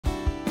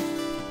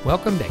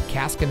Welcome to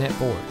Caskinette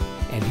Ford,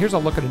 and here's a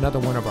look at another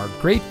one of our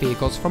great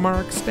vehicles from our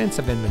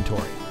extensive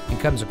inventory. It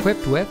comes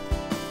equipped with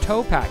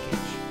tow package,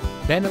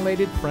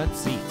 ventilated front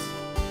seats,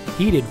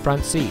 heated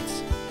front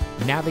seats,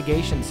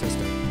 navigation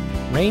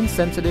system,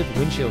 rain-sensitive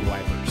windshield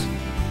wipers,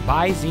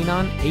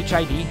 bi-xenon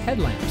HID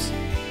headlamps,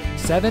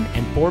 7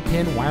 and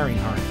 4-pin wiring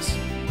harness,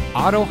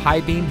 auto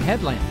high-beam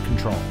headlamp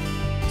control,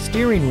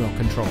 steering wheel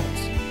controls,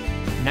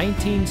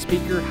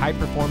 19-speaker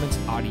high-performance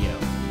audio,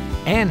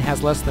 and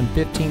has less than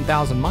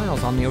 15,000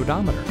 miles on the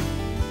odometer.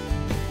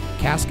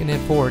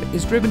 Caskinette Ford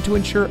is driven to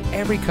ensure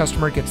every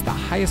customer gets the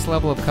highest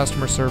level of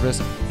customer service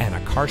and a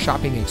car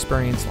shopping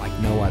experience like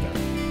no other.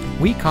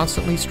 We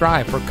constantly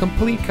strive for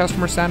complete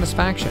customer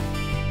satisfaction,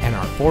 and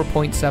our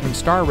 4.7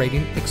 star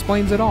rating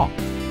explains it all.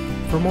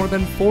 For more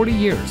than 40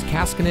 years,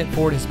 Caskinette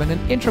Ford has been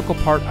an integral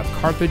part of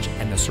Carthage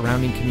and the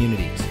surrounding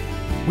communities.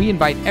 We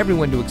invite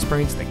everyone to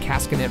experience the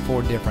Caskinette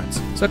Ford difference,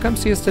 so come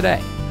see us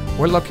today.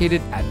 We're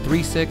located at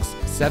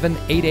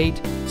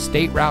 36788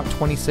 State Route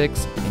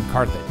 26 in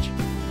Carthage.